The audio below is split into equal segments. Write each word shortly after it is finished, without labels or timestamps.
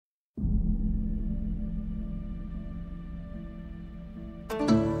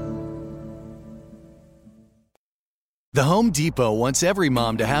The Home Depot wants every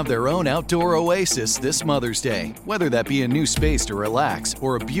mom to have their own outdoor oasis this Mother's Day, whether that be a new space to relax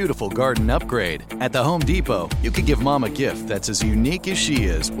or a beautiful garden upgrade. At the Home Depot, you can give mom a gift that's as unique as she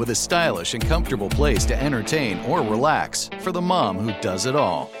is, with a stylish and comfortable place to entertain or relax for the mom who does it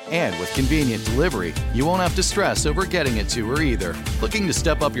all. And with convenient delivery, you won't have to stress over getting it to her either. Looking to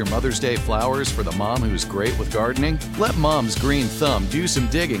step up your Mother's Day flowers for the mom who's great with gardening? Let Mom's Green Thumb do some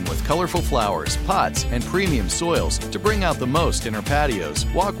digging with colorful flowers, pots, and premium soils to bring out the most in her patios,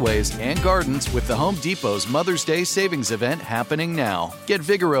 walkways, and gardens with the Home Depot's Mother's Day Savings Event happening now. Get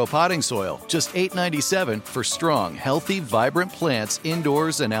Vigoro potting soil, just $8.97 for strong, healthy, vibrant plants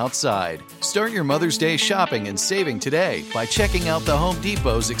indoors and outside. Start your Mother's Day shopping and saving today by checking out the Home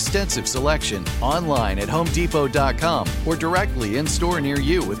Depot's extensive selection online at HomeDepot.com or directly in-store near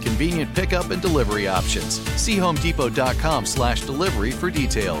you with convenient pickup and delivery options. See HomeDepot.com/delivery for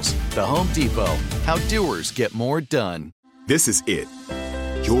details. The Home Depot, how doers get more done. This is it.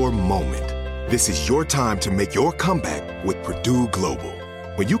 Your moment. This is your time to make your comeback with Purdue Global.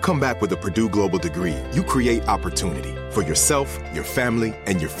 When you come back with a Purdue Global degree, you create opportunity for yourself, your family,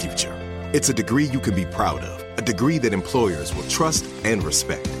 and your future. It's a degree you can be proud of, a degree that employers will trust and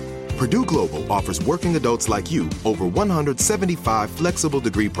respect. Purdue Global offers working adults like you over 175 flexible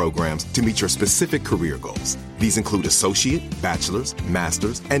degree programs to meet your specific career goals. These include associate, bachelor's,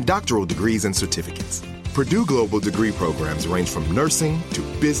 master's, and doctoral degrees and certificates. Purdue Global degree programs range from nursing to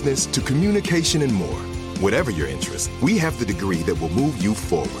business to communication and more. Whatever your interest, we have the degree that will move you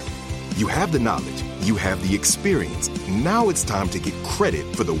forward. You have the knowledge, you have the experience. Now it's time to get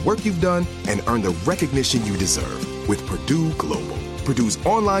credit for the work you've done and earn the recognition you deserve with Purdue Global, Purdue's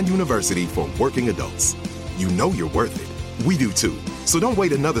online university for working adults. You know you're worth it. We do too. So don't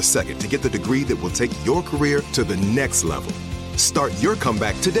wait another second to get the degree that will take your career to the next level. Start your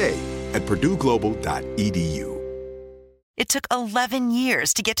comeback today at purdueglobal.edu. It took 11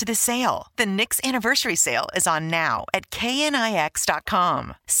 years to get to this sale. The Knix Anniversary Sale is on now at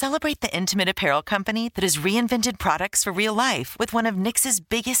knix.com. Celebrate the intimate apparel company that has reinvented products for real life with one of Knix's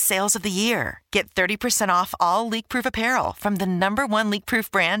biggest sales of the year. Get 30% off all leak-proof apparel from the #1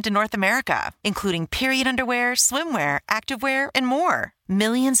 leak-proof brand in North America, including period underwear, swimwear, activewear, and more.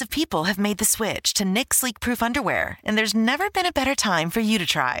 Millions of people have made the switch to Knix leak-proof underwear, and there's never been a better time for you to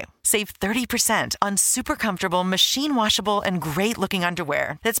try. Save 30% on super comfortable, machine-washable, and great-looking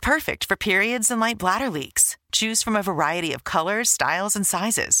underwear that's perfect for periods and light bladder leaks. Choose from a variety of colors, styles, and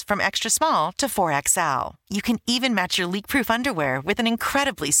sizes, from extra small to 4XL. You can even match your leak-proof underwear with an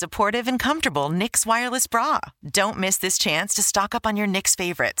incredibly supportive and comfortable Knix wireless bra. Don't miss this chance to stock up on your Knix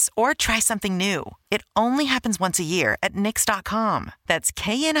favorites or try something new. It only happens once a year at Knix.com. That's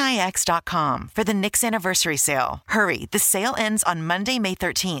KNIX.com for the Knix Anniversary Sale. Hurry, the sale ends on Monday, May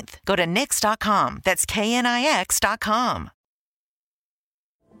 13th. Go to Knix.com. That's KNIX.com.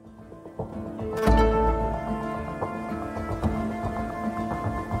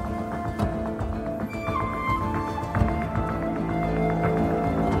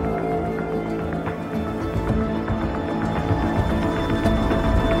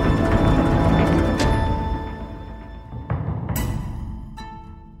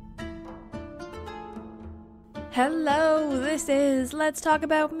 Hello, this is Let's Talk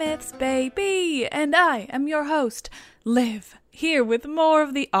About Myths, baby, and I am your host, Liv, here with more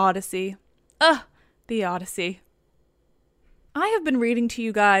of the Odyssey. The Odyssey. I have been reading to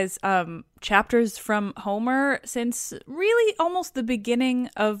you guys chapters from Homer since really almost the beginning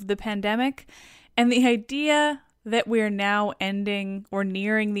of the pandemic, and the idea that we're now ending or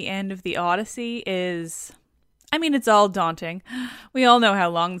nearing the end of the Odyssey is... it's all daunting. We all know how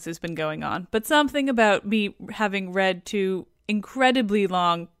long this has been going on, but something about me having read two incredibly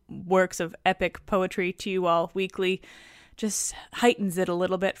long works of epic poetry to you all weekly just heightens it a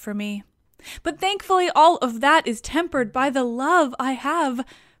little bit for me. But thankfully, all of that is tempered by the love I have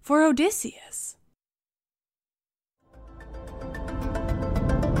for Odysseus.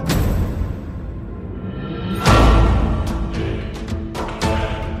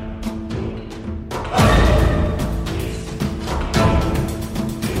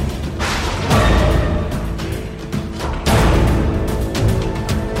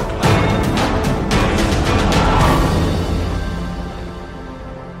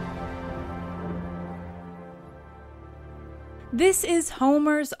 This is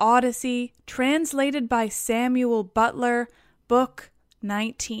Homer's Odyssey, translated by Samuel Butler, Book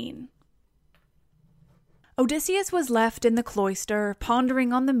 19. Odysseus was left in the cloister,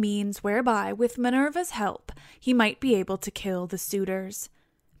 pondering on the means whereby, with Minerva's help, he might be able to kill the suitors.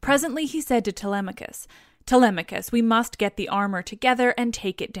 Presently he said to Telemachus, "Telemachus, we must get the armor together and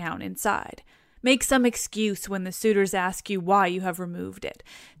take it down inside. Make some excuse when the suitors ask you why you have removed it.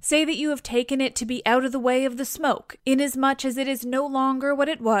 Say that you have taken it to be out of the way of the smoke, inasmuch as it is no longer what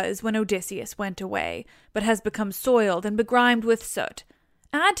it was when Odysseus went away, but has become soiled and begrimed with soot.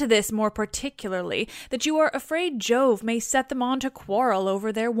 Add to this more particularly that you are afraid Jove may set them on to quarrel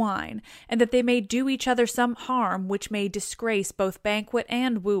over their wine, and that they may do each other some harm which may disgrace both banquet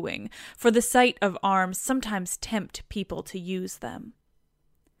and wooing, for the sight of arms sometimes tempt people to use them.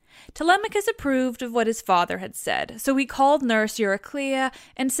 Telemachus approved of what his father had said, so he called nurse Euryclea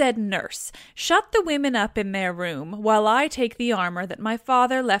and said, "Nurse, shut the women up in their room, while I take the armor that my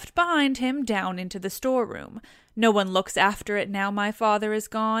father left behind him down into the storeroom. No one looks after it now my father is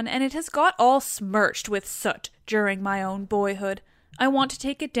gone, and it has got all smirched with soot during my own boyhood. I want to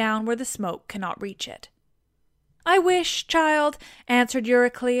take it down where the smoke cannot reach it." "I wish, child," answered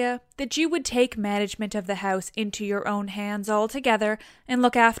Euryclea, "that you would take management of the house into your own hands altogether, and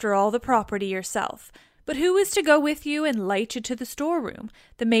look after all the property yourself. But who is to go with you and light you to the storeroom?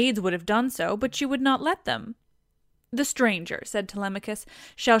 The maids would have done so, but you would not let them." "The stranger," said Telemachus,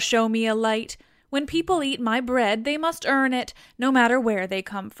 "shall show me a light. When people eat my bread, they must earn it, no matter where they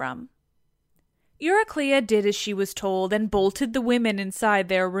come from." Euryclea did as she was told, and bolted the women inside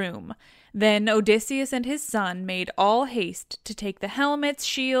their room. Then Odysseus and his son made all haste to take the helmets,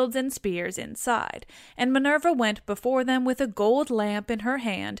 shields, and spears inside, and Minerva went before them with a gold lamp in her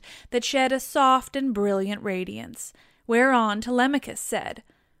hand that shed a soft and brilliant radiance, whereon Telemachus said,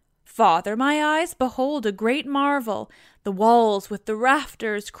 "Father, my eyes behold a great marvel. The walls with the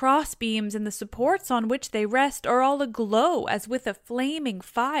rafters, crossbeams, and the supports on which they rest are all aglow as with a flaming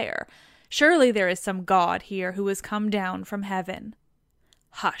fire. Surely there is some god here who has come down from heaven."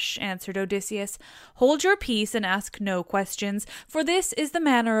 "Hush," answered Odysseus. "Hold your peace and ask no questions, for this is the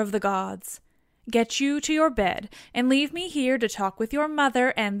manner of the gods. Get you to your bed, and leave me here to talk with your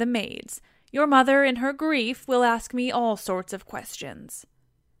mother and the maids. Your mother, in her grief, will ask me all sorts of questions."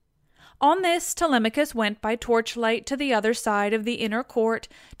 On this, Telemachus went by torchlight to the other side of the inner court,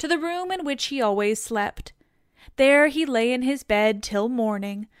 to the room in which he always slept. There he lay in his bed till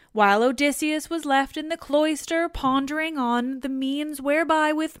morning, while Odysseus was left in the cloister pondering on the means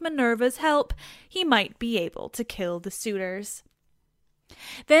whereby, with Minerva's help, he might be able to kill the suitors.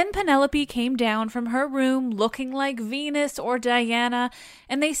 Then Penelope came down from her room looking like Venus or Diana,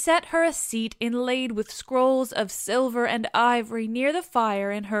 and they set her a seat inlaid with scrolls of silver and ivory near the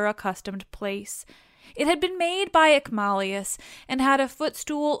fire in her accustomed place. It had been made by Icmalius, and had a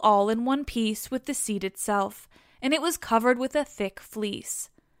footstool all in one piece with the seat itself, and it was covered with a thick fleece.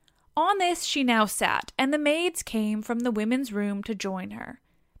 On this she now sat, and the maids came from the women's room to join her.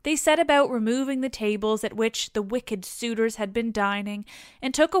 They set about removing the tables at which the wicked suitors had been dining,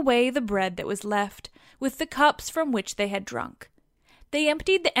 and took away the bread that was left, with the cups from which they had drunk. They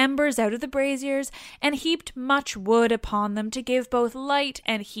emptied the embers out of the braziers, and heaped much wood upon them to give both light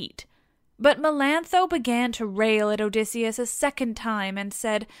and heat. But Melantho began to rail at Odysseus a second time, and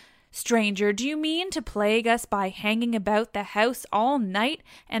said, "Stranger, do you mean to plague us by hanging about the house all night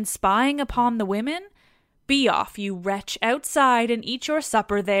and spying upon the women? Be off, you wretch, outside and eat your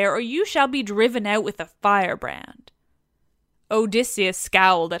supper there, or you shall be driven out with a firebrand." Odysseus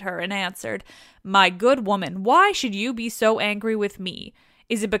scowled at her and answered, "My good woman, why should you be so angry with me?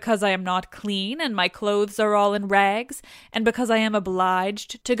 Is it because I am not clean and my clothes are all in rags, and because I am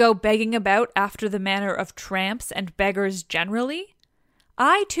obliged to go begging about after the manner of tramps and beggars generally?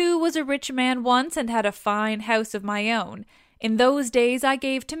 I too was a rich man once and had a fine house of my own. In those days I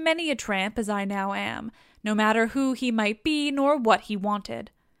gave to many a tramp as I now am, no matter who he might be nor what he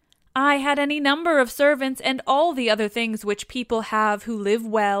wanted. I had any number of servants and all the other things which people have who live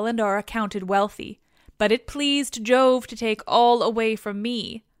well and are accounted wealthy. But it pleased Jove to take all away from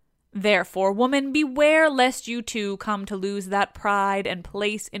me. Therefore, woman, beware lest you too come to lose that pride and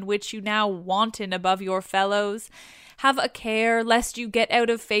place in which you now wanton above your fellows. Have a care lest you get out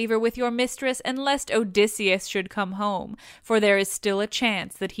of favor with your mistress, and lest Odysseus should come home, for there is still a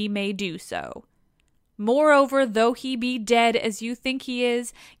chance that he may do so. Moreover, though he be dead as you think he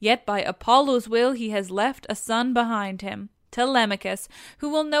is, yet by Apollo's will he has left a son behind him, Telemachus, who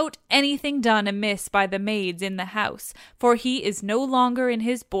will note anything done amiss by the maids in the house, for he is no longer in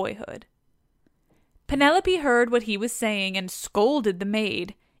his boyhood." Penelope heard what he was saying and scolded the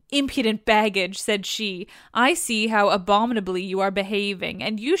maid. "Impudent baggage," said she, "I see how abominably you are behaving,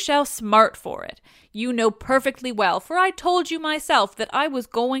 and you shall smart for it. You know perfectly well, for I told you myself that I was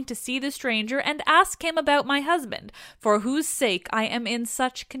going to see the stranger and ask him about my husband, for whose sake I am in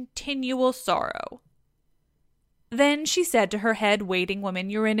such continual sorrow." Then she said to her head waiting woman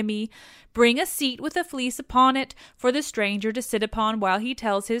Eurynome, "Bring a seat with a fleece upon it for the stranger to sit upon while he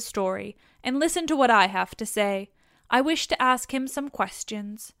tells his story, and listen to what I have to say. I wish to ask him some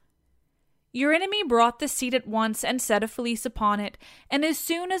questions." Eurynome brought the seat at once and set a fleece upon it, and as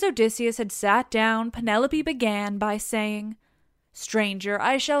soon as Odysseus had sat down, Penelope began by saying, "Stranger,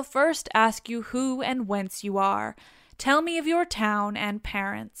 I shall first ask you who and whence you are. Tell me of your town and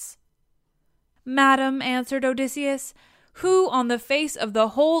parents." "Madam," answered Odysseus, "who on the face of the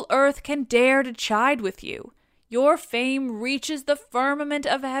whole earth can dare to chide with you? Your fame reaches the firmament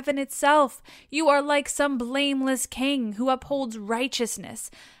of heaven itself. You are like some blameless king who upholds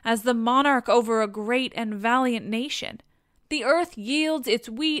righteousness as the monarch over a great and valiant nation. The earth yields its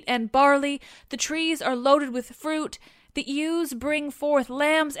wheat and barley, the trees are loaded with fruit, the ewes bring forth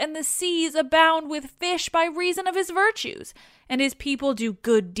lambs, and the seas abound with fish by reason of his virtues, and his people do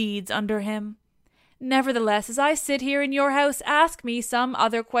good deeds under him. Nevertheless, as I sit here in your house, ask me some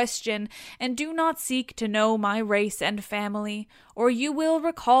other question, and do not seek to know my race and family, or you will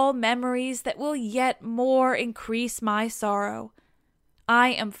recall memories that will yet more increase my sorrow. I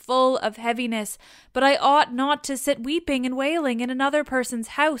am full of heaviness, but I ought not to sit weeping and wailing in another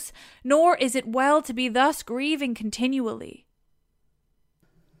person's house, nor is it well to be thus grieving continually.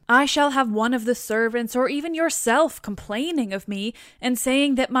 I shall have one of the servants, or even yourself, complaining of me, and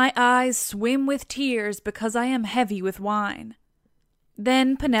saying that my eyes swim with tears because I am heavy with wine."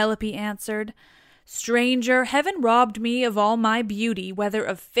 Then Penelope answered, "Stranger, heaven robbed me of all my beauty, whether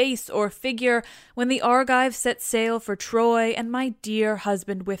of face or figure, when the Argives set sail for Troy, and my dear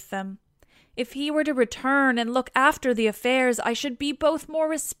husband with them. If he were to return and look after the affairs, I should be both more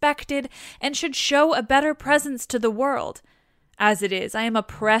respected and should show a better presence to the world. As it is, I am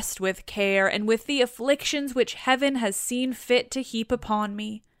oppressed with care and with the afflictions which heaven has seen fit to heap upon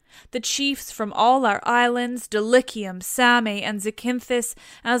me. The chiefs from all our islands, Dulichium, Same, and Zacynthus,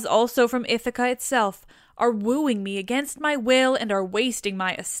 as also from Ithaca itself, are wooing me against my will and are wasting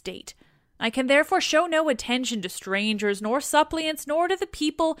my estate. I can therefore show no attention to strangers, nor suppliants, nor to the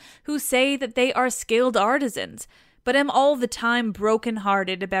people who say that they are skilled artisans, but am all the time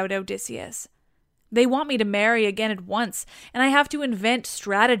broken-hearted about Odysseus. They want me to marry again at once, and I have to invent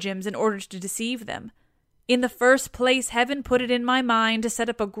stratagems in order to deceive them. In the first place, heaven put it in my mind to set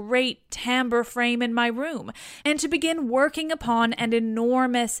up a great tambour frame in my room, and to begin working upon an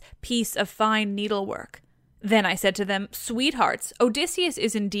enormous piece of fine needlework. Then I said to them, 'Sweethearts, Odysseus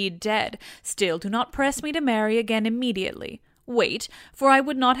is indeed dead. Still, do not press me to marry again immediately. Wait, for I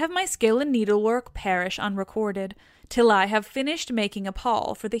would not have my skill in needlework perish unrecorded, till I have finished making a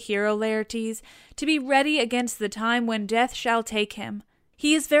pall for the hero Laertes, to be ready against the time when death shall take him.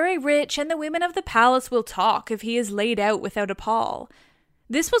 He is very rich, and the women of the palace will talk if he is laid out without a pall.'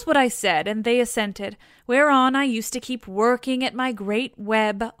 This was what I said, and they assented, whereon I used to keep working at my great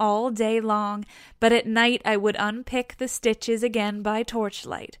web all day long, but at night I would unpick the stitches again by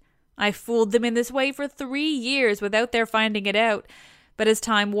torchlight. I fooled them in this way for 3 years without their finding it out, but as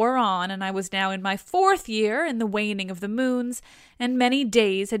time wore on, and I was now in my 4th year in the waning of the moons, and many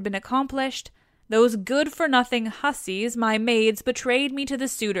days had been accomplished, those good-for-nothing hussies, my maids, betrayed me to the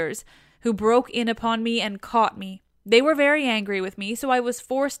suitors, who broke in upon me and caught me. They were very angry with me, so I was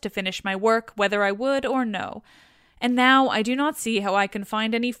forced to finish my work, whether I would or no. And now I do not see how I can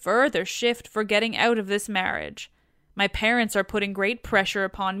find any further shift for getting out of this marriage. My parents are putting great pressure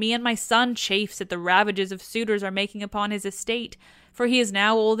upon me, and my son chafes at the ravages of suitors are making upon his estate, for he is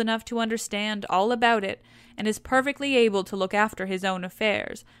now old enough to understand all about it, and is perfectly able to look after his own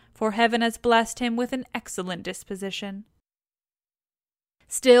affairs, for heaven has blessed him with an excellent disposition.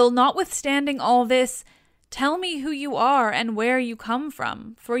 Still, notwithstanding all this, tell me who you are and where you come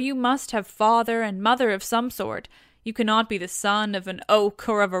from, for you must have father and mother of some sort. You cannot be the son of an oak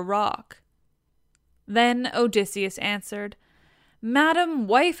or of a rock." Then Odysseus answered, "Madam,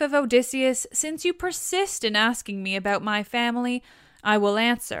 wife of Odysseus, since you persist in asking me about my family, I will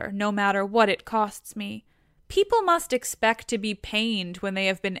answer, no matter what it costs me. People must expect to be pained when they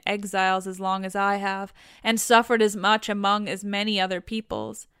have been exiles as long as I have, and suffered as much among as many other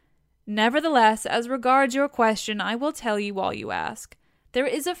peoples. Nevertheless, as regards your question, I will tell you all you ask. There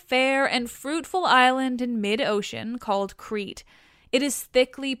is a fair and fruitful island in mid-ocean called Crete. It is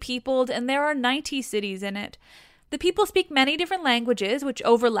thickly peopled, and there are 90 cities in it. The people speak many different languages which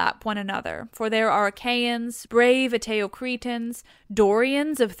overlap one another, for there are Achaeans, brave Eteocretans,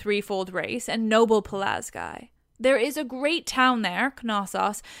 Dorians of threefold race, and noble Pelasgi. There is a great town there,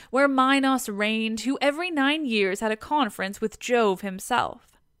 Knossos, where Minos reigned, who every 9 years had a conference with Jove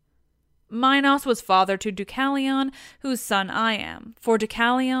himself." Minos was father to Deucalion, whose son I am, for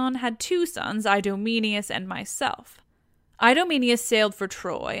Deucalion had 2 sons, Idomeneus and myself. Idomeneus sailed for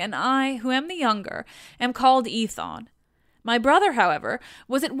Troy, and I, who am the younger, am called Aethon. My brother, however,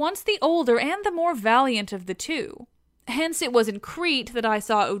 was at once the older and the more valiant of the 2. Hence it was in Crete that I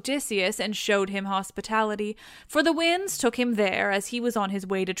saw Odysseus and showed him hospitality, for the winds took him there as he was on his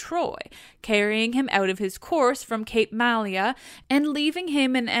way to Troy, carrying him out of his course from Cape Malea and leaving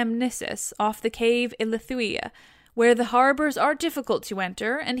him in Amnisus off the cave Ilithuia, where the harbors are difficult to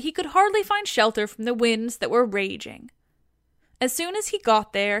enter, and he could hardly find shelter from the winds that were raging. As soon as he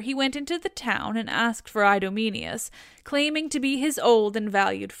got there, he went into the town and asked for Idomeneus, claiming to be his old and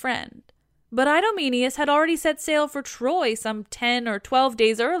valued friend. But Idomeneus had already set sail for Troy some 10 or 12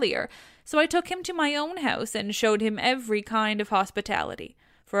 days earlier, so I took him to my own house and showed him every kind of hospitality,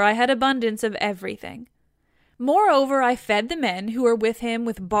 for I had abundance of everything. Moreover, I fed the men who were with him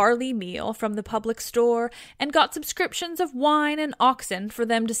with barley meal from the public store, and got subscriptions of wine and oxen for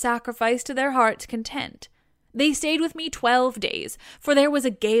them to sacrifice to their heart's content. They stayed with me 12 days, for there was a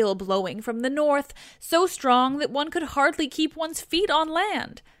gale blowing from the north, so strong that one could hardly keep one's feet on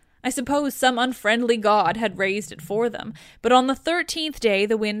land. I suppose some unfriendly god had raised it for them, but on the 13th day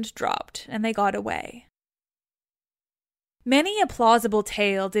the wind dropped, and they got away. Many a plausible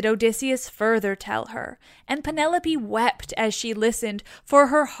tale did Odysseus further tell her, and Penelope wept as she listened, for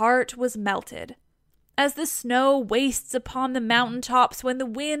her heart was melted. As the snow wastes upon the mountain tops when the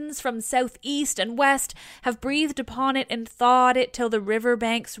winds from southeast and west have breathed upon it and thawed it till the river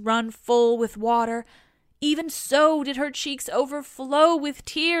banks run full with water, even so did her cheeks overflow with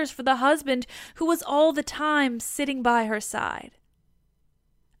tears for the husband who was all the time sitting by her side.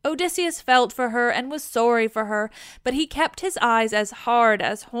 Odysseus felt for her and was sorry for her, but he kept his eyes as hard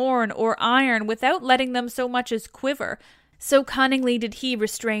as horn or iron without letting them so much as quiver, so cunningly did he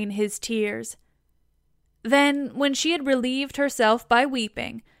restrain his tears. Then, when she had relieved herself by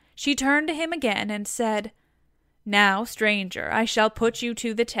weeping, she turned to him again and said, "Now, stranger, I shall put you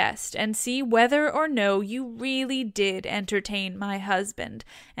to the test, and see whether or no you really did entertain my husband,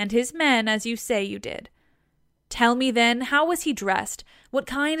 and his men as you say you did. Tell me then, how was he dressed? What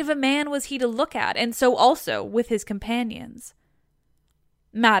kind of a man was he to look at, and so also with his companions?"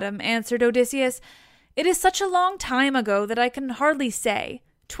 "Madam," answered Odysseus, "it is such a long time ago that I can hardly say.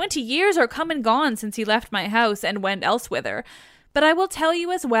 20 years are come and gone since he left my house and went elsewhither, but I will tell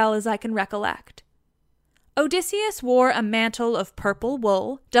you as well as I can recollect. Odysseus wore a mantle of purple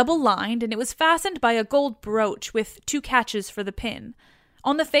wool, double-lined, and it was fastened by a gold brooch with 2 catches for the pin.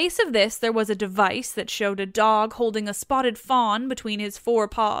 On the face of this there was a device that showed a dog holding a spotted fawn between his 4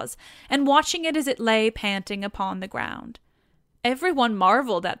 paws, and watching it as it lay panting upon the ground. Everyone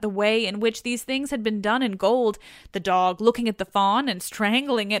marveled at the way in which these things had been done in gold, the dog looking at the fawn and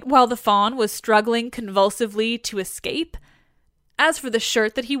strangling it while the fawn was struggling convulsively to escape. As for the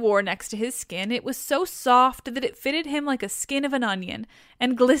shirt that he wore next to his skin, it was so soft that it fitted him like a skin of an onion,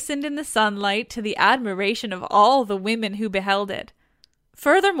 and glistened in the sunlight to the admiration of all the women who beheld it.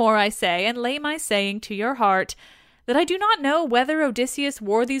 Furthermore, I say, and lay my saying to your heart, that I do not know whether Odysseus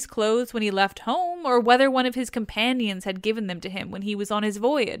wore these clothes when he left home, or whether one of his companions had given them to him when he was on his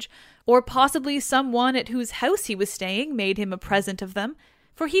voyage, or possibly some one at whose house he was staying made him a present of them,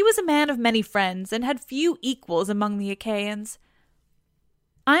 for he was a man of many friends, and had few equals among the Achaeans.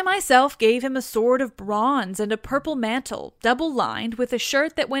 I myself gave him a sword of bronze and a purple mantle, double-lined, with a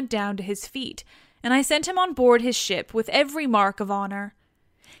shirt that went down to his feet, and I sent him on board his ship with every mark of honor.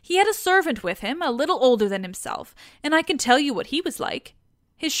 He had a servant with him, a little older than himself, and I can tell you what he was like.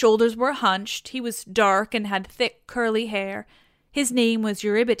 His shoulders were hunched, he was dark and had thick curly hair. His name was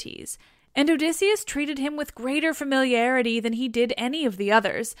Eurybates, and Odysseus treated him with greater familiarity than he did any of the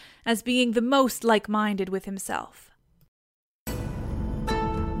others, as being the most like-minded with himself.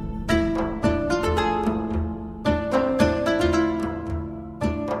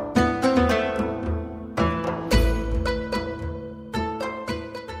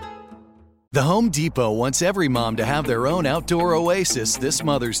 The Home Depot wants every mom to have their own outdoor oasis this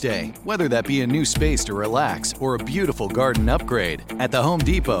Mother's Day, whether that be a new space to relax or a beautiful garden upgrade. At the Home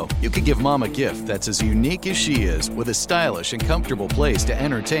Depot, you can give mom a gift that's as unique as she is, with a stylish and comfortable place to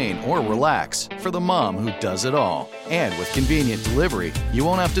entertain or relax for the mom who does it all. And with convenient delivery, you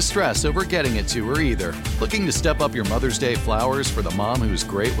won't have to stress over getting it to her either. Looking to step up your Mother's Day flowers for the mom who's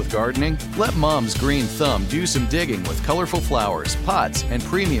great with gardening? Let Mom's Green Thumb do some digging with colorful flowers, pots, and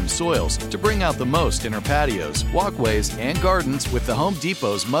premium soils to bring bring out the most in her patios, walkways, and gardens with the Home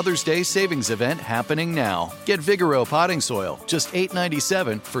Depot's Mother's Day Savings Event happening now. Get Vigoro potting soil, just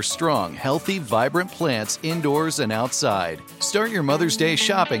 $8.97 for strong, healthy, vibrant plants indoors and outside. Start your Mother's Day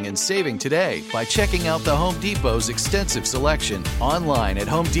shopping and saving today by checking out the Home Depot's extensive selection online at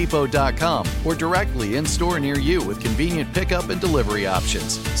homedepot.com or directly in-store near you with convenient pickup and delivery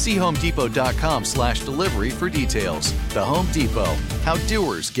options. See homedepot.com/delivery for details. The Home Depot. How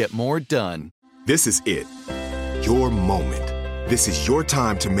doers get more done. This is it. Your moment. This is your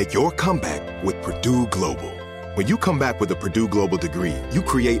time to make your comeback with Purdue Global. When you come back with a Purdue Global degree, you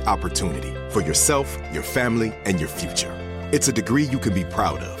create opportunity for yourself, your family, and your future. It's a degree you can be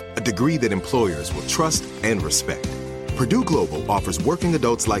proud of, a degree that employers will trust and respect. Purdue Global offers working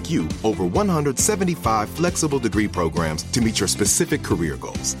adults like you over 175 flexible degree programs to meet your specific career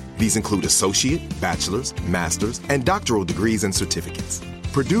goals. These include associate, bachelor's, master's, and doctoral degrees and certificates.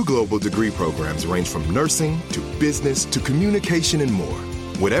 Purdue Global degree programs range from nursing to business to communication and more.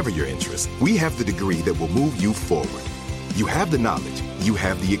 Whatever your interest, we have the degree that will move you forward. You have the knowledge, you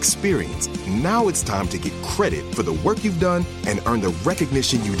have the experience. Now it's time to get credit for the work you've done and earn the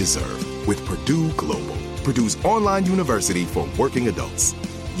recognition you deserve with Purdue Global, Purdue's online university for working adults.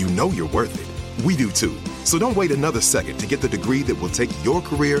 You know you're worth it. We do too. So don't wait another second to get the degree that will take your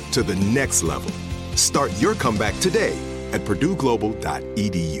career to the next level. Start your comeback today at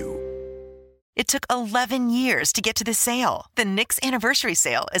purdueglobal.edu. It took 11 years to get to this sale. The Knix Anniversary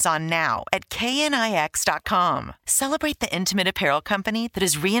Sale is on now at knix.com. Celebrate the intimate apparel company that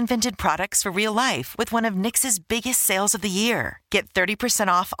has reinvented products for real life with one of Knix's biggest sales of the year. Get 30%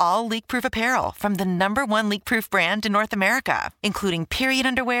 off all leak-proof apparel from the #1 leak-proof brand in North America, including period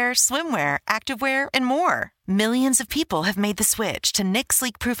underwear, swimwear, activewear, and more. Millions of people have made the switch to Knix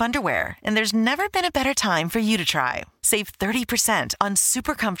leak-proof underwear, and there's never been a better time for you to try. Save 30% on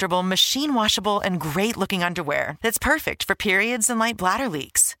super comfortable, machine-washable, and great-looking underwear that's perfect for periods and light bladder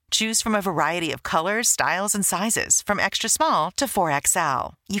leaks. Choose from a variety of colors, styles, and sizes, from extra small to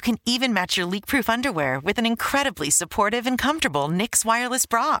 4XL. You can even match your leak-proof underwear with an incredibly supportive and comfortable Knix wireless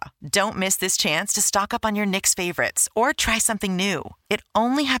bra. Don't miss this chance to stock up on your Knix favorites or try something new. It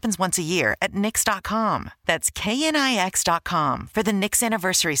only happens once a year at Knix.com. That's KNIX.com for the Knix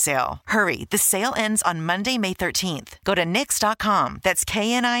Anniversary Sale. Hurry, the sale ends on Monday, May 13th. Go to Knix.com. That's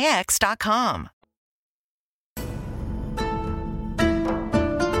KNIX.com.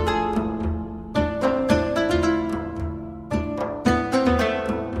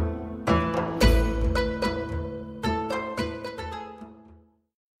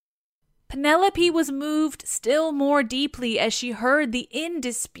 Penelope was moved still more deeply as she heard the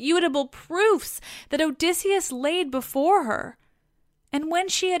indisputable proofs that Odysseus laid before her. And when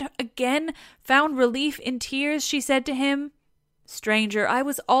she had again found relief in tears, she said to him, "Stranger, I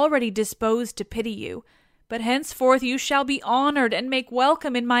was already disposed to pity you, but henceforth you shall be honored and make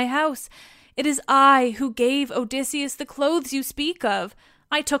welcome in my house. It is I who gave Odysseus the clothes you speak of.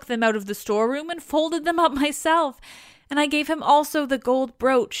 I took them out of the storeroom and folded them up myself, and I gave him also the gold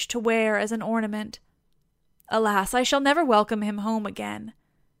brooch to wear as an ornament. Alas, I shall never welcome him home again.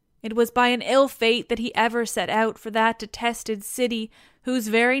 It was by an ill fate that he ever set out for that detested city whose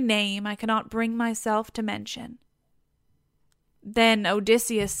very name I cannot bring myself to mention." Then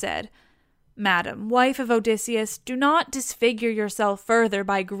Odysseus said, "Madam, wife of Odysseus, do not disfigure yourself further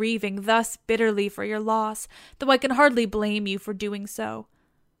by grieving thus bitterly for your loss, though I can hardly blame you for doing so.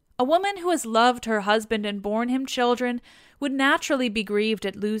 A woman who has loved her husband and borne him children would naturally be grieved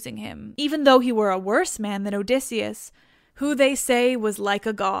at losing him, even though he were a worse man than Odysseus, who they say was like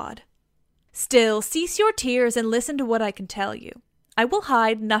a god. Still, cease your tears and listen to what I can tell you. I will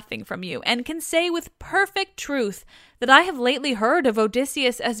hide nothing from you, and can say with perfect truth that I have lately heard of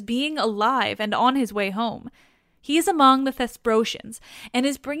Odysseus as being alive and on his way home. He is among the Thesprotians, and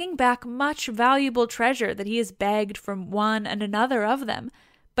is bringing back much valuable treasure that he has begged from one and another of them.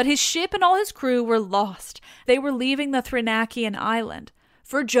 But his ship and all his crew were lost. They were leaving the Thrinacian island,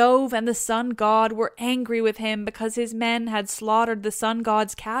 for Jove and the sun god were angry with him because his men had slaughtered the sun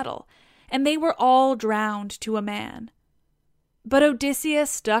god's cattle, and they were all drowned to a man. But Odysseus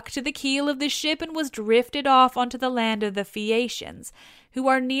stuck to the keel of the ship and was drifted off onto the land of the Phaeacians, who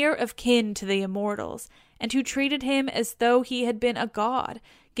are near of kin to the immortals, and who treated him as though he had been a god,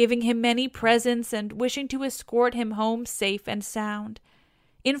 giving him many presents and wishing to escort him home safe and sound.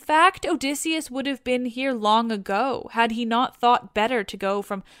 In fact, Odysseus would have been here long ago, had he not thought better to go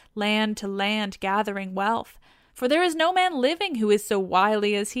from land to land gathering wealth. For there is no man living who is so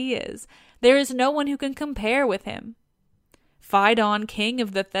wily as he is. There is no one who can compare with him. Phaedon, king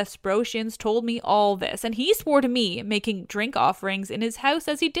of the Thesprotians, told me all this, and he swore to me, making drink offerings in his house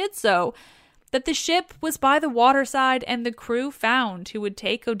as he did so, that the ship was by the waterside and the crew found who would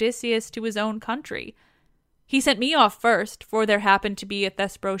take Odysseus to his own country. He sent me off first, for there happened to be a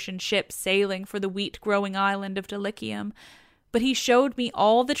Thesprotian ship sailing for the wheat-growing island of Dulichium. But he showed me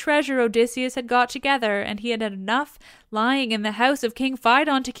all the treasure Odysseus had got together, and he had enough lying in the house of King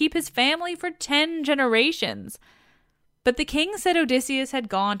Phaedon to keep his family for 10 generations. But the king said Odysseus had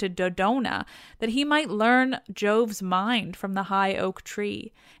gone to Dodona, that he might learn Jove's mind from the high oak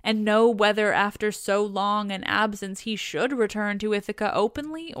tree, and know whether after so long an absence he should return to Ithaca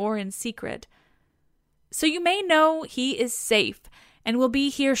openly or in secret. So you may know he is safe, and will be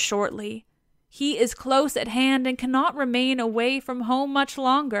here shortly. He is close at hand and cannot remain away from home much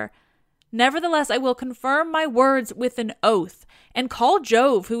longer. Nevertheless, I will confirm my words with an oath, and call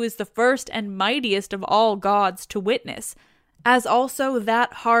Jove, who is the first and mightiest of all gods, to witness, as also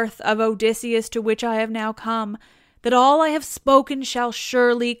that hearth of Odysseus to which I have now come, that all I have spoken shall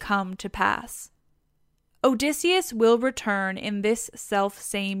surely come to pass. Odysseus will return in this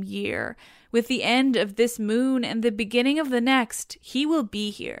self-same year. With the end of this moon and the beginning of the next, he will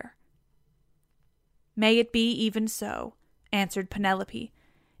be here. May it be even so, answered Penelope.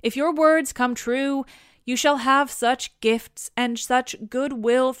 If your words come true, you shall have such gifts and such good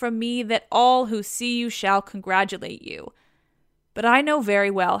will from me that all who see you shall congratulate you. But I know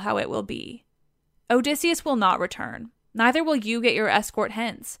very well how it will be. Odysseus will not return, neither will you get your escort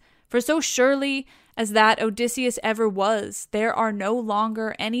hence, for so surely as that Odysseus ever was, there are no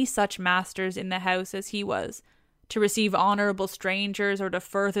longer any such masters in the house as he was, to receive honorable strangers or to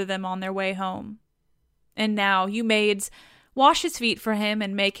further them on their way home. And now, you maids, wash his feet for him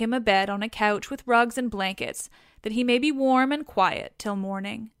and make him a bed on a couch with rugs and blankets, that he may be warm and quiet till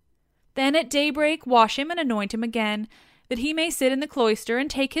morning. Then at daybreak wash him and anoint him again, that he may sit in the cloister and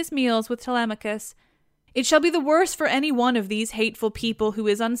take his meals with Telemachus. It shall be the worse for any one of these hateful people who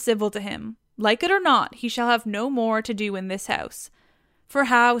is uncivil to him. Like it or not, he shall have no more to do in this house. For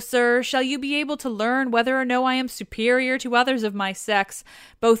how, sir, shall you be able to learn whether or no I am superior to others of my sex,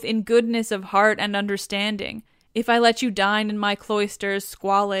 both in goodness of heart and understanding, if I let you dine in my cloisters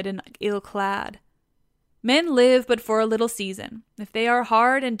squalid and ill-clad? Men live but for a little season. If they are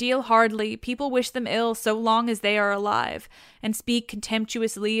hard and deal hardly, people wish them ill so long as they are alive, and speak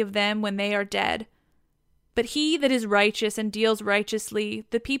contemptuously of them when they are dead. But he that is righteous and deals righteously,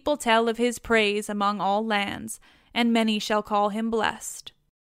 the people tell of his praise among all lands, and many shall call him blessed.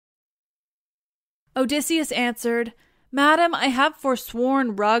 Odysseus answered, Madam, I have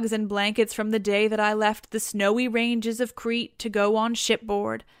forsworn rugs and blankets from the day that I left the snowy ranges of Crete to go on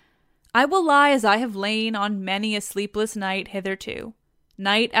shipboard. I will lie as I have lain on many a sleepless night hitherto.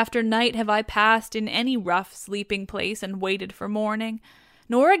 Night after night have I passed in any rough sleeping place and waited for morning.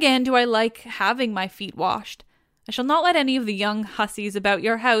 Nor again do I like having my feet washed. I shall not let any of the young hussies about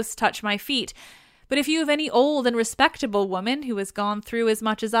your house touch my feet, but if you have any old and respectable woman who has gone through as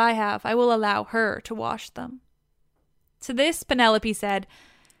much as I have, I will allow her to wash them. To this Penelope said,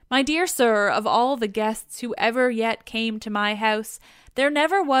 My dear sir, of all the guests who ever yet came to my house, there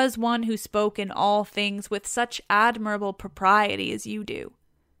never was one who spoke in all things with such admirable propriety as you do.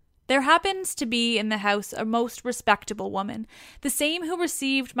 There happens to be in the house a most respectable woman, the same who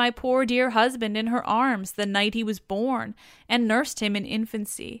received my poor dear husband in her arms the night he was born, and nursed him in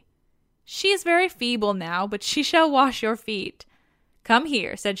infancy. She is very feeble now, but she shall wash your feet. Come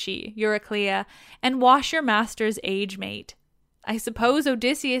here, said she, Euryclea, and wash your master's age mate. I suppose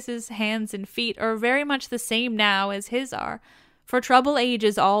Odysseus's hands and feet are very much the same now as his are, for trouble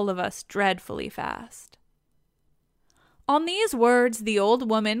ages all of us dreadfully fast. On these words the old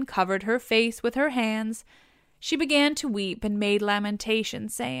woman covered her face with her hands. She began to weep and made lamentation,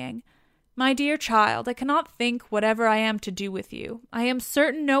 saying, My dear child, I cannot think whatever I am to do with you. I am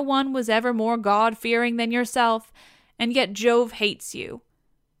certain no one was ever more God-fearing than yourself, and yet Jove hates you.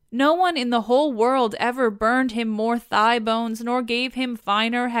 No one in the whole world ever burned him more thigh bones, nor gave him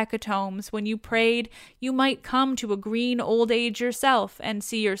finer hecatombs when you prayed you might come to a green old age yourself and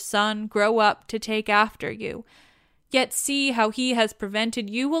see your son grow up to take after you. Yet see how he has prevented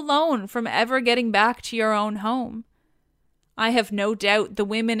you alone from ever getting back to your own home. I have no doubt the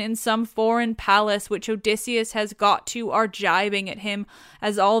women in some foreign palace which Odysseus has got to are jibing at him,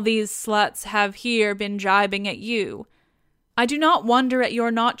 as all these sluts have here been jibing at you. I do not wonder at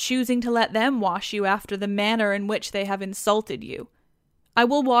your not choosing to let them wash you after the manner in which they have insulted you. I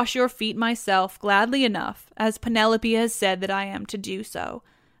will wash your feet myself gladly enough, as Penelope has said that I am to do so.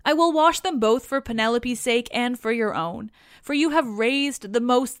 I will wash them both for Penelope's sake and for your own, for you have raised the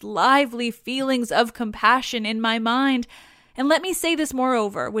most lively feelings of compassion in my mind. And let me say this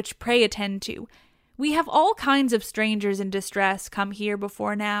moreover, which pray attend to. We have all kinds of strangers in distress come here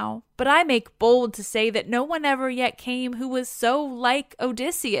before now, but I make bold to say that no one ever yet came who was so like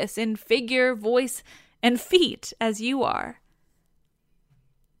Odysseus in figure, voice, and feet as you are."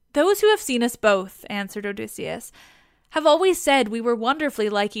 "Those who have seen us both," answered Odysseus, "have always said we were wonderfully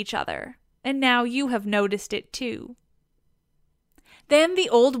like each other, and now you have noticed it too." Then the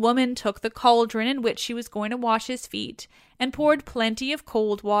old woman took the cauldron in which she was going to wash his feet and poured plenty of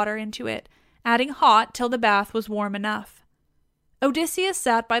cold water into it, adding hot till the bath was warm enough. Odysseus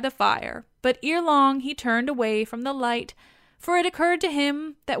sat by the fire, but ere long he turned away from the light, for it occurred to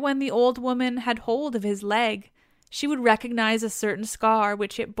him that when the old woman had hold of his leg, she would recognize a certain scar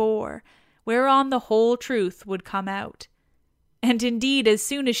which it bore, whereon the whole truth would come out. And indeed, as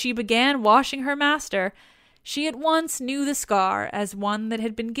soon as she began washing her master, she at once knew the scar as one that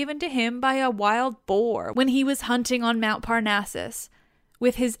had been given to him by a wild boar when he was hunting on Mount Parnassus,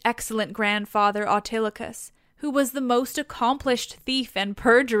 with his excellent grandfather Autolycus, who was the most accomplished thief and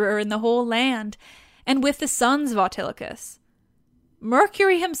perjurer in the whole land, and with the sons of Autolycus.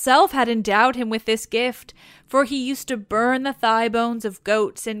 Mercury himself had endowed him with this gift, for he used to burn the thigh bones of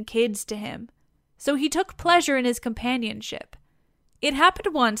goats and kids to him, so he took pleasure in his companionship. It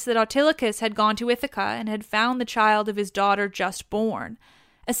happened once that Autolycus had gone to Ithaca and had found the child of his daughter just born.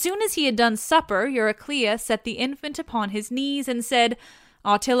 As soon as he had done supper, Euryclea set the infant upon his knees and said,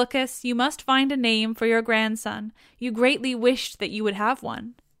 "Autolycus, you must find a name for your grandson. You greatly wished that you would have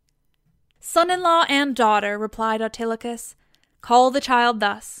one." "Son-in-law and daughter," replied Autolycus, "call the child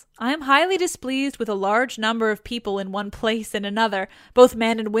thus. I am highly displeased with a large number of people in one place and another, both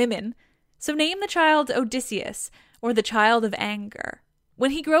men and women. So name the child Odysseus, or the child of anger. When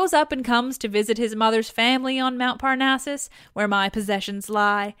he grows up and comes to visit his mother's family on Mount Parnassus, where my possessions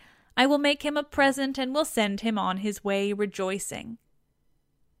lie, I will make him a present and will send him on his way rejoicing."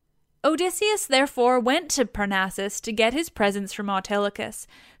 Odysseus therefore went to Parnassus to get his presents from Autolycus,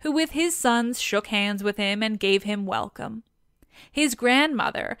 who with his sons shook hands with him and gave him welcome. His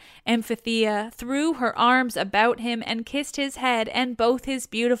grandmother, Amphithea, threw her arms about him and kissed his head and both his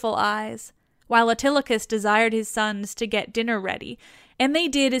beautiful eyes, while Autolycus desired his sons to get dinner ready, and they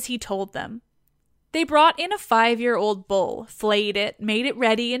did as he told them. They brought in a 5-year-old bull, flayed it, made it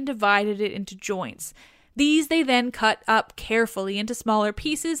ready, and divided it into joints. These they then cut up carefully into smaller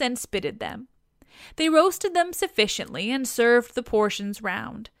pieces and spitted them. They roasted them sufficiently and served the portions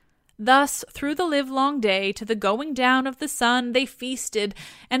round. Thus, through the livelong day to the going down of the sun, they feasted,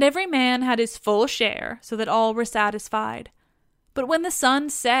 and every man had his full share, so that all were satisfied. But when the sun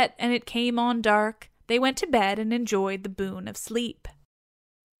set and it came on dark, they went to bed and enjoyed the boon of sleep.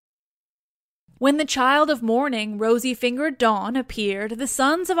 When the child of morning, rosy-fingered Dawn, appeared, the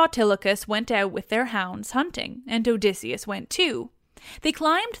sons of Autolycus went out with their hounds hunting, and Odysseus went too. They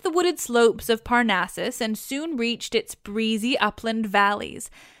climbed the wooded slopes of Parnassus and soon reached its breezy upland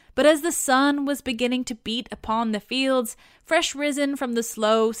valleys. But as the sun was beginning to beat upon the fields, fresh risen from the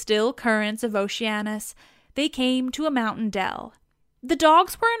slow, still currents of Oceanus, they came to a mountain dell. The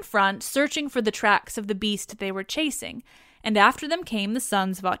dogs were in front, searching for the tracks of the beast they were chasing, and after them came the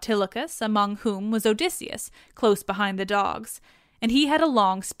sons of Autolycus, among whom was Odysseus, close behind the dogs, and he had a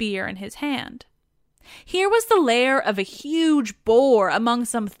long spear in his hand. Here was the lair of a huge boar among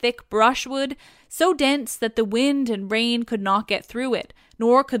some thick brushwood, so dense that the wind and rain could not get through it,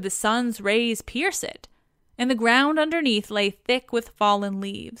 nor could the sun's rays pierce it, and the ground underneath lay thick with fallen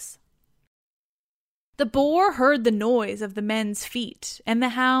leaves. The boar heard the noise of the men's feet, and the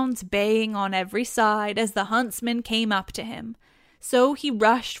hounds baying on every side as the huntsmen came up to him. So he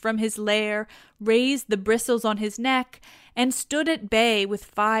rushed from his lair, raised the bristles on his neck, and stood at bay with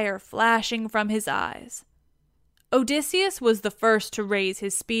fire flashing from his eyes. Odysseus was the first to raise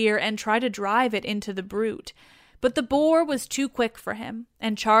his spear and try to drive it into the brute, but the boar was too quick for him,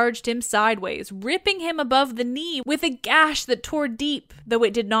 and charged him sideways, ripping him above the knee with a gash that tore deep, though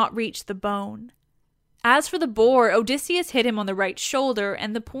it did not reach the bone. As for the boar, Odysseus hit him on the right shoulder,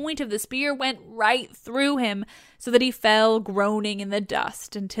 and the point of the spear went right through him, so that he fell groaning in the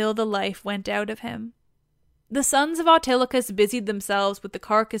dust until the life went out of him. The sons of Autolycus busied themselves with the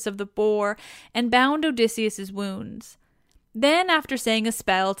carcass of the boar and bound Odysseus's wounds. Then, after saying a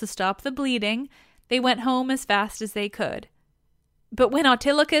spell to stop the bleeding, they went home as fast as they could. But when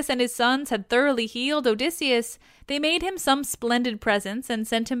Autolycus and his sons had thoroughly healed Odysseus, they made him some splendid presents and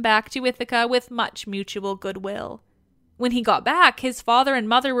sent him back to Ithaca with much mutual goodwill. When he got back, his father and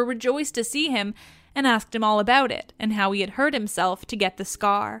mother were rejoiced to see him and asked him all about it and how he had hurt himself to get the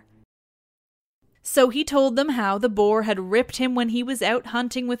scar. So he told them how the boar had ripped him when he was out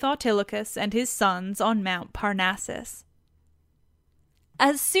hunting with Autolycus and his sons on Mount Parnassus.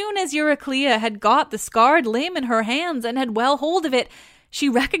 as soon as Eurycleia had got the scarred limb in her hands and had well hold of it, she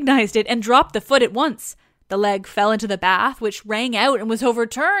recognized it and dropped the foot at once. The leg fell into the bath, which rang out and was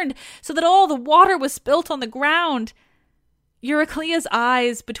overturned, so that all the water was spilt on the ground. Eurycleia's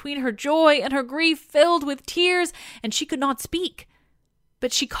eyes, between her joy and her grief, filled with tears, and she could not speak.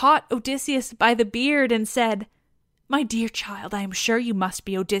 But she caught Odysseus by the beard and said, "My dear child, I am sure you must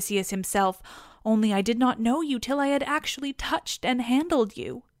be Odysseus himself, only I did not know you till I had actually touched and handled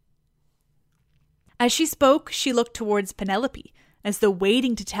you." As she spoke, she looked towards Penelope, as though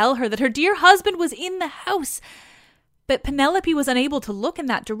waiting to tell her that her dear husband was in the house. But Penelope was unable to look in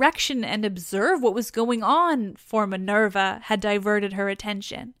that direction and observe what was going on, for Minerva had diverted her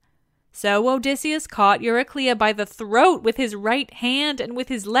attention. So Odysseus caught Eurycleia by the throat with his right hand, and with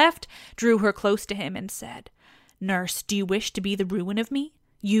his left drew her close to him and said, "Nurse, do you wish to be the ruin of me?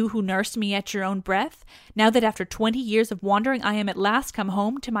 You who nursed me at your own breath, now that after 20 years of wandering I am at last come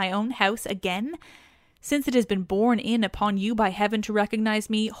home to my own house again? Since it has been borne in upon you by heaven to recognize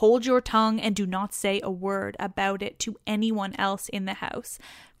me, hold your tongue and do not say a word about it to anyone else in the house.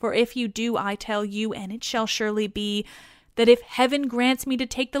 For if you do, I tell you, and it shall surely be, that if heaven grants me to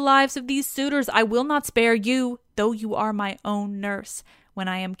take the lives of these suitors, I will not spare you, though you are my own nurse, when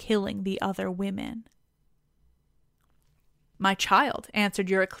I am killing the other women." "My child," answered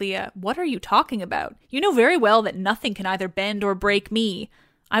Eurycleia, "what are you talking about? You know very well that nothing can either bend or break me.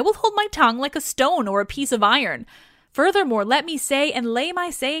 I will hold my tongue like a stone or a piece of iron. Furthermore, let me say and lay my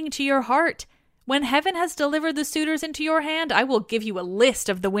saying to your heart. When heaven has delivered the suitors into your hand, I will give you a list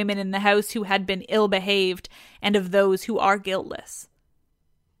of the women in the house who had been ill-behaved, and of those who are guiltless."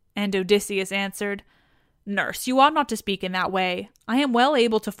 And Odysseus answered, "Nurse, you ought not to speak in that way. I am well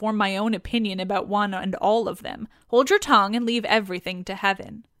able to form my own opinion about one and all of them. Hold your tongue and leave everything to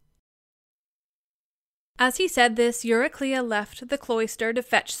heaven." As he said this, Eurycleia left the cloister to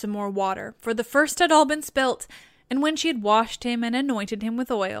fetch some more water, for the first had all been spilt, and when she had washed him and anointed him with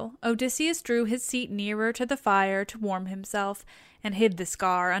oil, Odysseus drew his seat nearer to the fire to warm himself, and hid the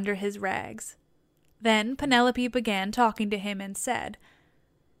scar under his rags. Then Penelope began talking to him and said,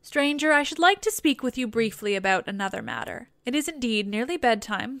 "Stranger, I should like to speak with you briefly about another matter. It is indeed nearly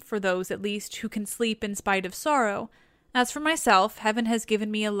bedtime, for those at least who can sleep in spite of sorrow. As for myself, heaven has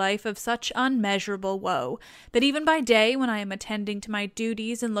given me a life of such unmeasurable woe, that even by day, when I am attending to my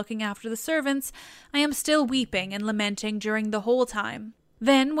duties and looking after the servants, I am still weeping and lamenting during the whole time.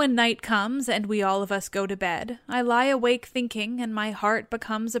 Then, when night comes, and we all of us go to bed, I lie awake thinking, and my heart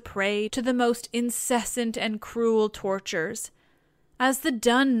becomes a prey to the most incessant and cruel tortures. As the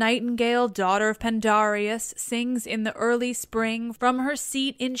dun nightingale, daughter of Pandareus, sings in the early spring from her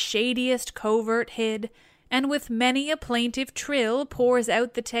seat in shadiest covert hid, and with many a plaintive trill pours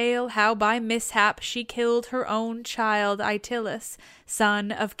out the tale how by mishap she killed her own child Itylus,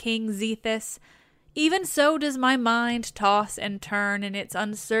 son of King Zethus, even so does my mind toss and turn in its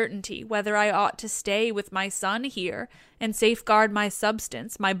uncertainty whether I ought to stay with my son here and safeguard my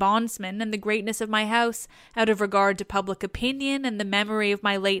substance, my bondsmen, and the greatness of my house, out of regard to public opinion and the memory of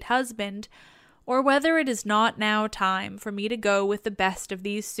my late husband, or whether it is not now time for me to go with the best of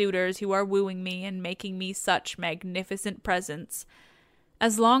these suitors who are wooing me and making me such magnificent presents.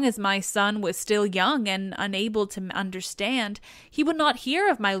 As long as my son was still young and unable to understand, he would not hear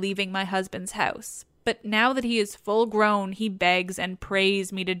of my leaving my husband's house. But now that he is full grown, he begs and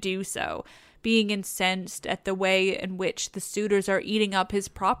prays me to do so, being incensed at the way in which the suitors are eating up his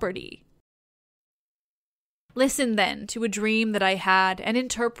property. Listen, then, to a dream that I had, and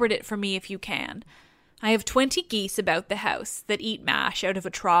interpret it for me if you can. I have 20 geese about the house that eat mash out of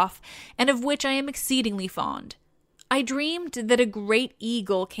a trough, and of which I am exceedingly fond. I dreamed that a great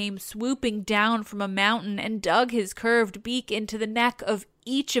eagle came swooping down from a mountain and dug his curved beak into the neck of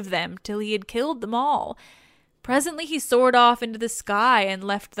each of them till he had killed them all. Presently he soared off into the sky and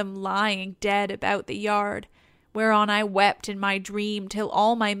left them lying dead about the yard, whereon I wept in my dream till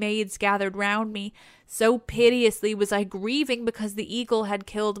all my maids gathered round me, so piteously was I grieving because the eagle had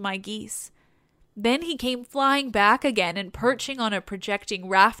killed my geese. Then he came flying back again, and perching on a projecting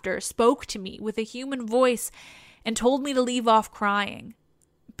rafter, spoke to me with a human voice, and told me to leave off crying.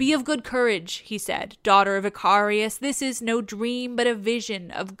 "Be of good courage," he said, "daughter of Icarius, this is no dream, but a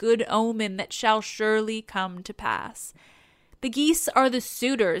vision of good omen that shall surely come to pass. The geese are the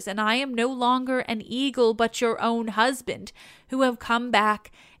suitors, and I am no longer an eagle, but your own husband, who have come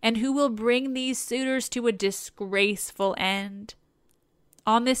back, and who will bring these suitors to a disgraceful end."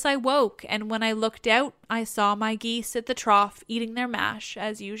 On this I woke, and when I looked out, I saw my geese at the trough eating their mash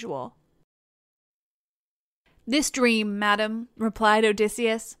as usual. "This dream, madam," replied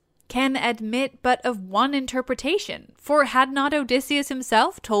Odysseus, can admit but of one interpretation, for had not Odysseus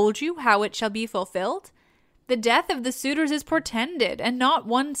himself told you how it shall be fulfilled? The death of the suitors is portended, and not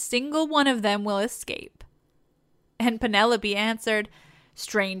one single one of them will escape. And Penelope answered,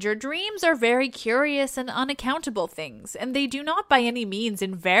 Stranger dreams are very curious and unaccountable things, and they do not by any means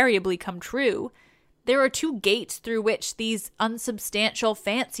invariably come true. There are two gates through which these unsubstantial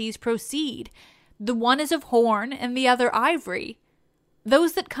fancies proceed. The one is of horn, and the other ivory.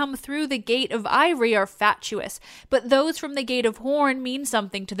 Those that come through the gate of ivory are fatuous, but those from the gate of horn mean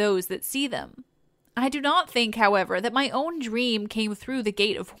something to those that see them. I do not think, however, that my own dream came through the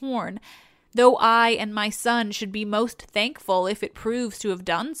gate of horn, though I and my son should be most thankful if it proves to have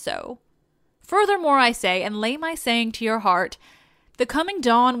done so. Furthermore, I say, and lay my saying to your heart, the coming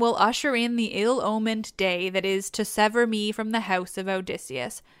dawn will usher in the ill-omened day that is to sever me from the house of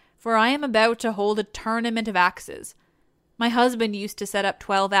Odysseus, for I am about to hold a tournament of axes. My husband used to set up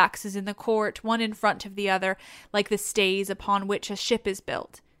 12 axes in the court, one in front of the other, like the stays upon which a ship is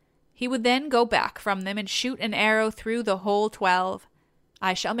built. He would then go back from them and shoot an arrow through the whole 12.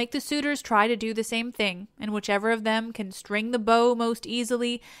 I shall make the suitors try to do the same thing, and whichever of them can string the bow most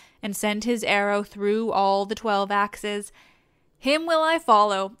easily and send his arrow through all the 12 axes, him will I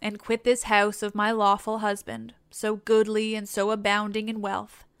follow and quit this house of my lawful husband, so goodly and so abounding in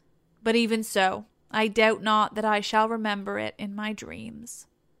wealth. But even so, I doubt not that I shall remember it in my dreams.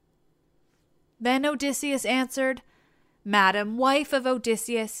 Then Odysseus answered, Madam, wife of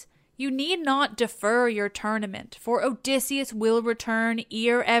Odysseus, you need not defer your tournament, for Odysseus will return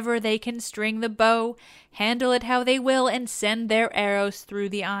ere ever they can string the bow, handle it how they will, and send their arrows through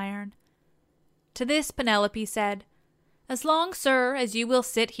the iron. To this Penelope said, As long, sir, as you will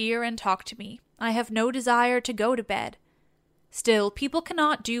sit here and talk to me, I have no desire to go to bed. Still, people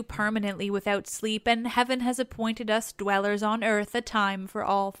cannot do permanently without sleep, and heaven has appointed us dwellers on earth a time for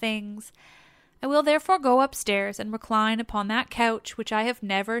all things. I will therefore go upstairs and recline upon that couch which I have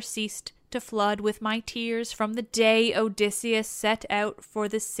never ceased to flood with my tears from the day Odysseus set out for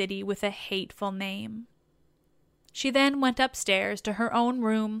the city with a hateful name. She then went upstairs to her own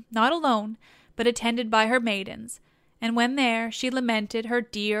room, not alone, but attended by her maidens, and when there she lamented her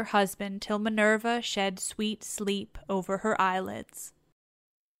dear husband till Minerva shed sweet sleep over her eyelids.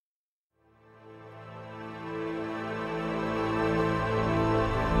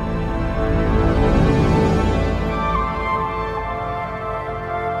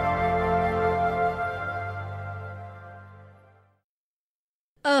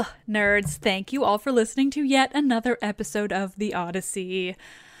 Nerds, thank you all for listening to yet another episode of The Odyssey.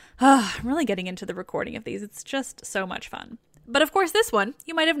 I'm really getting into the recording of these. It's just so much fun. But of course, this one,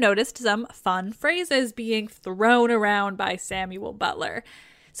 you might have noticed some fun phrases being thrown around by Samuel Butler.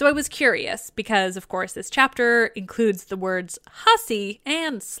 So I was curious because, of course, this chapter includes the words hussy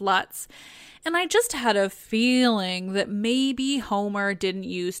and sluts. And I just had a feeling that maybe Homer didn't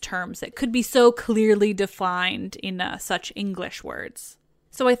use terms that could be so clearly defined in such English words.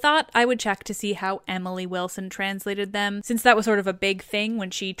 So I thought I would check to see how Emily Wilson translated them, since that was sort of a big thing when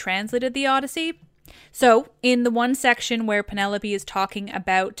she translated the Odyssey. So in the one section where Penelope is talking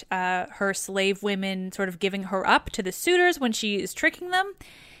about her slave women sort of giving her up to the suitors when she is tricking them,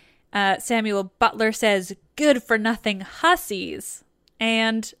 Samuel Butler says, good-for-nothing hussies,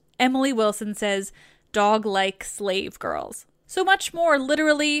 and Emily Wilson says, dog-like slave girls. So much more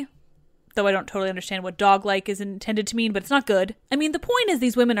literally, though I don't totally understand what dog-like is intended to mean, but it's not good. I mean, the point is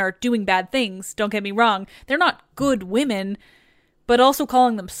these women are doing bad things, don't get me wrong. They're not good women, but also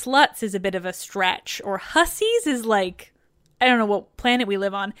calling them sluts is a bit of a stretch. Or hussies is like, I don't know what planet we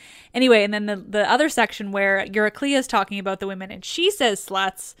live on. Anyway, and then the other section where Euryclea is talking about the women and she says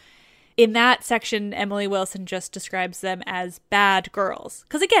sluts, in that section, Emily Wilson just describes them as bad girls.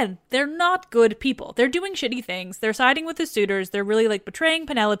 Because again, they're not good people. They're doing shitty things. They're siding with the suitors. They're really like betraying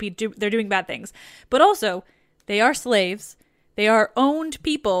Penelope. They're doing bad things. But also, they are slaves. They are owned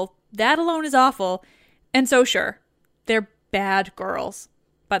people. That alone is awful. And so sure, they're bad girls.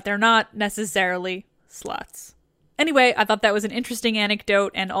 But they're not necessarily sluts. Anyway, I thought that was an interesting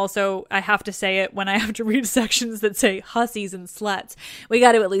anecdote, and also I have to say it when I have to read sections that say hussies and sluts. We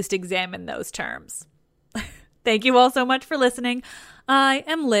got to at least examine those terms. Thank you all so much for listening. I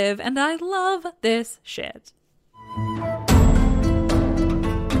am Liv, and I love this shit.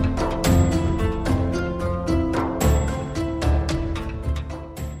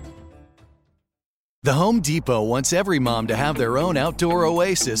 The The Home Depot wants every mom to have their own outdoor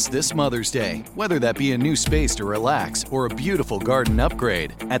oasis this Mother's Day, whether that be a new space to relax or a beautiful garden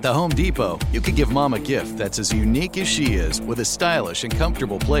upgrade. At the Home Depot, you can give mom a gift that's as unique as she is, with a stylish and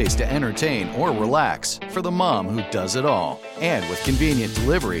comfortable place to entertain or relax for the mom who does it all. And with convenient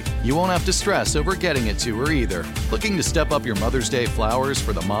delivery, you won't have to stress over getting it to her either. Looking to step up your Mother's Day flowers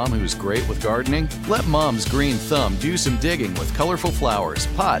for the mom who's great with gardening? Let Mom's Green Thumb do some digging with colorful flowers,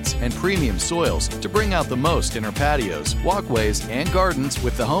 pots, and premium soils to bring out the most in her patios, walkways, and gardens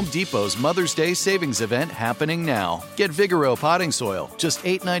with the Home Depot's Mother's Day Savings Event happening now. Get Vigoro potting soil, just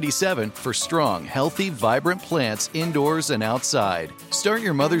 $8.97 for strong, healthy, vibrant plants indoors and outside. Start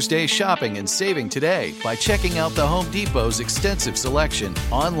your Mother's Day shopping and saving today by checking out the Home Depot's extensive selection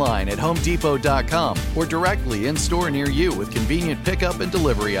online at HomeDepot.com or directly in-store near you with convenient pickup and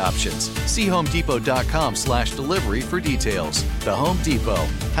delivery options. See HomeDepot.com/delivery for details. The Home Depot,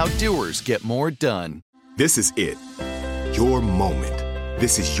 how doers get more done. This is it. Your moment.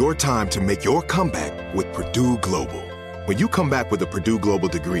 This is your time to make your comeback with Purdue Global. When you come back with a Purdue Global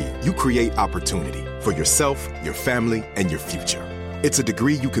degree, you create opportunity for yourself, your family, and your future. It's a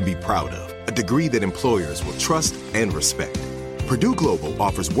degree you can be proud of, a degree that employers will trust and respect. Purdue Global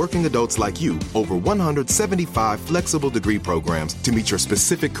offers working adults like you over 175 flexible degree programs to meet your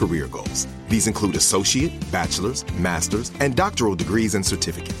specific career goals. These include associate, bachelor's, master's, and doctoral degrees and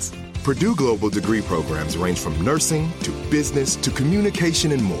certificates. Purdue Global degree programs range from nursing to business to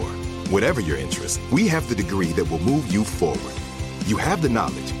communication and more. Whatever your interest, we have the degree that will move you forward. You have the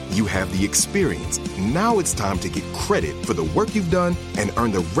knowledge, you have the experience. Now it's time to get credit for the work you've done and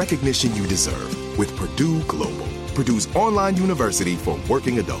earn the recognition you deserve with Purdue Global, Purdue's online university for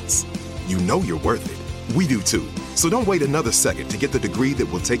working adults. You know you're worth it. We do too. So don't wait another second to get the degree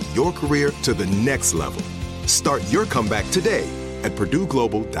that will take your career to the next level. Start your comeback today at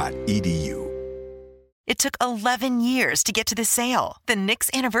purdueglobal.edu. It took 11 years to get to this sale. The Knix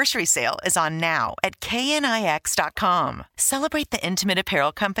Anniversary Sale is on now at knix.com. Celebrate the intimate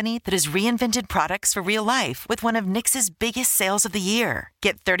apparel company that has reinvented products for real life with one of Knix's biggest sales of the year.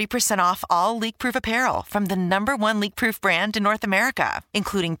 Get 30% off all leak-proof apparel from the #1 leak-proof brand in North America,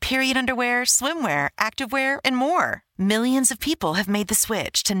 including period underwear, swimwear, activewear, and more. Millions of people have made the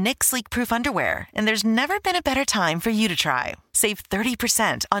switch to Knix leak-proof underwear, and there's never been a better time for you to try. Save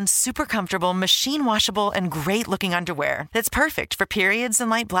 30% on super comfortable, machine-washable, and great-looking underwear that's perfect for periods and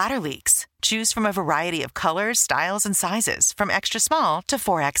light bladder leaks. Choose from a variety of colors, styles, and sizes, from extra small to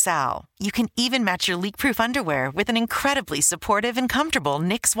 4XL. You can even match your leak-proof underwear with an incredibly supportive and comfortable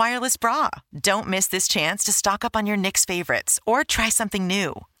Knix wireless bra. Don't miss this chance to stock up on your Knix favorites or try something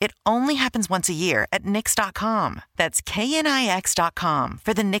new. It only happens once a year at Knix.com. That's KNIX.com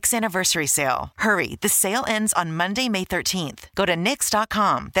for the Knix Anniversary Sale. Hurry, the sale ends on Monday, May 13th. Go to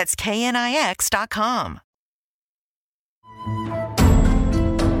Knix.com. That's KNIX.com.